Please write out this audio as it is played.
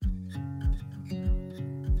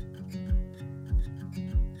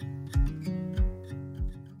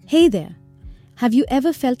Hey there! Have you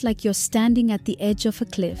ever felt like you're standing at the edge of a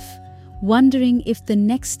cliff, wondering if the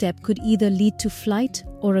next step could either lead to flight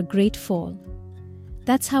or a great fall?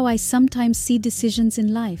 That's how I sometimes see decisions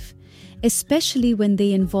in life, especially when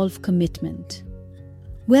they involve commitment.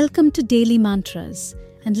 Welcome to Daily Mantras,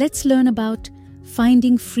 and let's learn about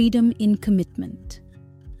finding freedom in commitment.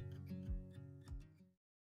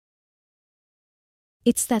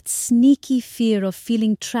 It's that sneaky fear of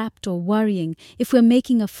feeling trapped or worrying if we're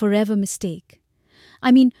making a forever mistake.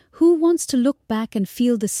 I mean, who wants to look back and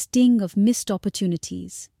feel the sting of missed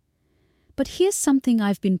opportunities? But here's something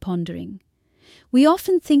I've been pondering. We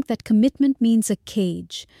often think that commitment means a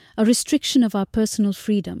cage, a restriction of our personal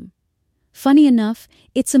freedom. Funny enough,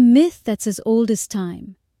 it's a myth that's as old as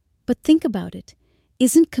time. But think about it.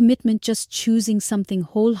 Isn't commitment just choosing something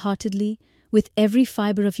wholeheartedly, with every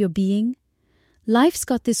fiber of your being? Life's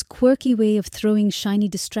got this quirky way of throwing shiny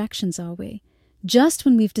distractions our way. Just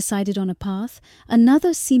when we've decided on a path,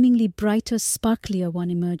 another seemingly brighter, sparklier one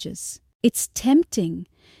emerges. It's tempting.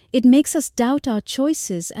 It makes us doubt our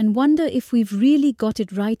choices and wonder if we've really got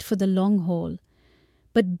it right for the long haul.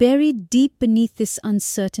 But buried deep beneath this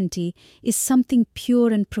uncertainty is something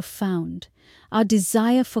pure and profound, our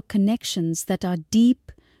desire for connections that are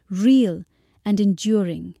deep, real, and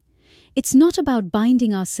enduring. It's not about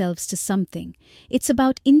binding ourselves to something. It's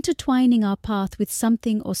about intertwining our path with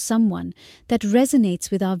something or someone that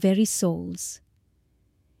resonates with our very souls.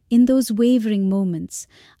 In those wavering moments,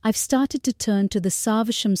 I've started to turn to the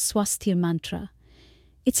Sarvasham Swasthir mantra.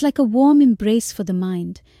 It's like a warm embrace for the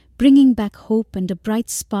mind, bringing back hope and a bright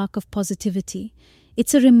spark of positivity.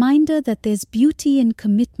 It's a reminder that there's beauty in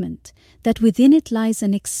commitment, that within it lies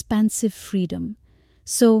an expansive freedom.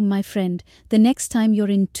 So, my friend, the next time you're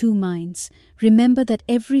in two minds, remember that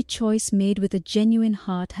every choice made with a genuine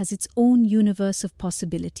heart has its own universe of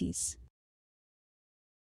possibilities.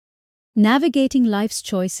 Navigating life's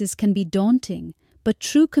choices can be daunting, but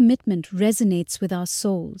true commitment resonates with our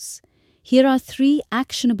souls. Here are 3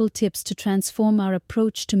 actionable tips to transform our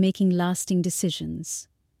approach to making lasting decisions.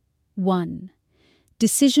 1.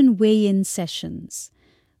 Decision weigh-in sessions.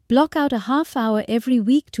 Block out a half hour every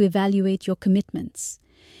week to evaluate your commitments.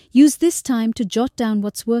 Use this time to jot down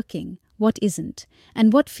what's working, what isn't,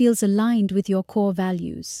 and what feels aligned with your core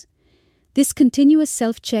values. This continuous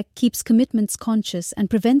self-check keeps commitments conscious and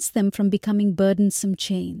prevents them from becoming burdensome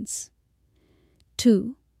chains.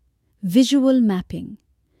 2. Visual mapping.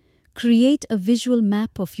 Create a visual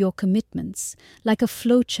map of your commitments, like a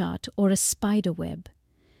flowchart or a spider web.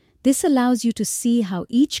 This allows you to see how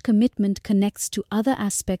each commitment connects to other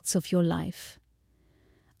aspects of your life.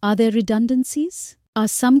 Are there redundancies? Are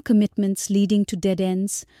some commitments leading to dead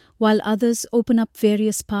ends, while others open up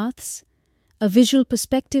various paths? A visual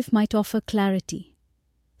perspective might offer clarity.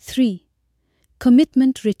 3.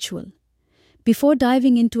 Commitment ritual. Before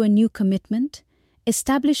diving into a new commitment,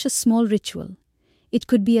 establish a small ritual. It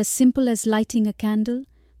could be as simple as lighting a candle,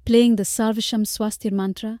 playing the Sarvasham Swasthir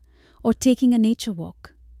mantra, or taking a nature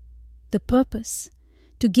walk. The purpose?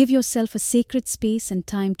 To give yourself a sacred space and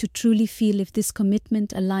time to truly feel if this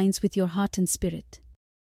commitment aligns with your heart and spirit.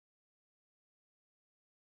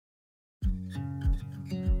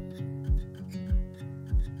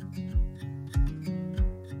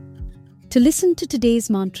 To listen to today's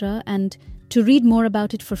mantra and to read more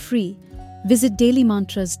about it for free, visit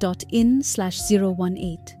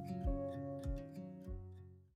dailymantras.in/018.